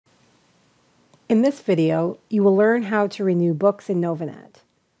In this video, you will learn how to renew books in Novanet.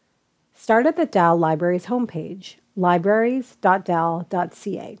 Start at the Dal Libraries homepage,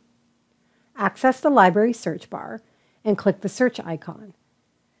 libraries.dal.ca. Access the library search bar and click the search icon.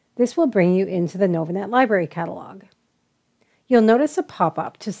 This will bring you into the Novanet library catalog. You'll notice a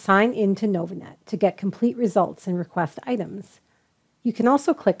pop-up to sign in to Novanet to get complete results and request items. You can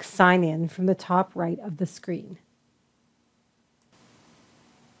also click Sign In from the top right of the screen.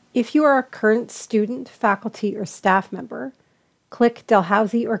 If you are a current student, faculty, or staff member, click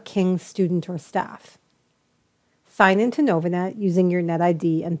Dalhousie or King's student or staff. Sign into Novanet using your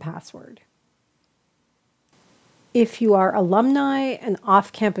NetID and password. If you are alumni, an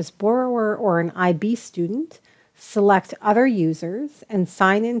off-campus borrower, or an IB student, select Other Users and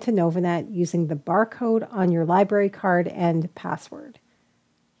sign into Novanet using the barcode on your library card and password.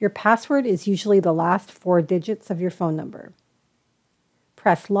 Your password is usually the last 4 digits of your phone number.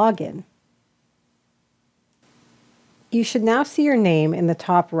 Press Login. You should now see your name in the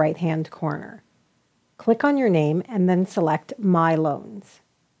top right-hand corner. Click on your name and then select My Loans.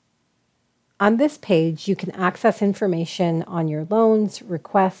 On this page, you can access information on your loans,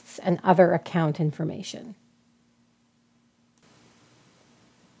 requests, and other account information.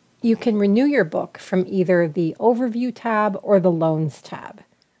 You can renew your book from either the Overview tab or the Loans tab.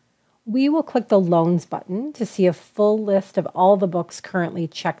 We will click the Loans button to see a full list of all the books currently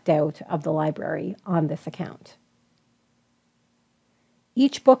checked out of the library on this account.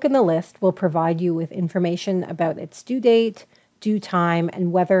 Each book in the list will provide you with information about its due date, due time,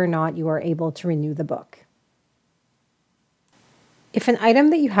 and whether or not you are able to renew the book. If an item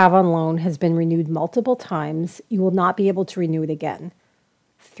that you have on loan has been renewed multiple times, you will not be able to renew it again.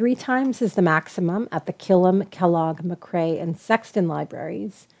 3 times is the maximum at the Killam, Kellogg, McRae, and Sexton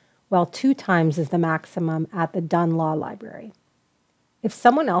libraries, while 2 times is the maximum at the Dunn Law Library. If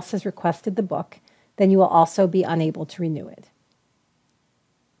someone else has requested the book, then you will also be unable to renew it.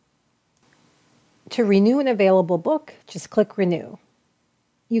 To renew an available book, just click Renew.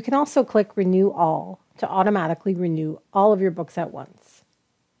 You can also click Renew All to automatically renew all of your books at once.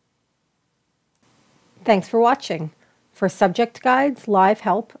 Thanks for watching. For subject guides, live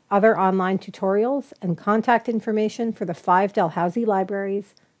help, other online tutorials, and contact information for the 5 Dalhousie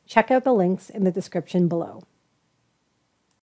libraries, check out the links in the description below.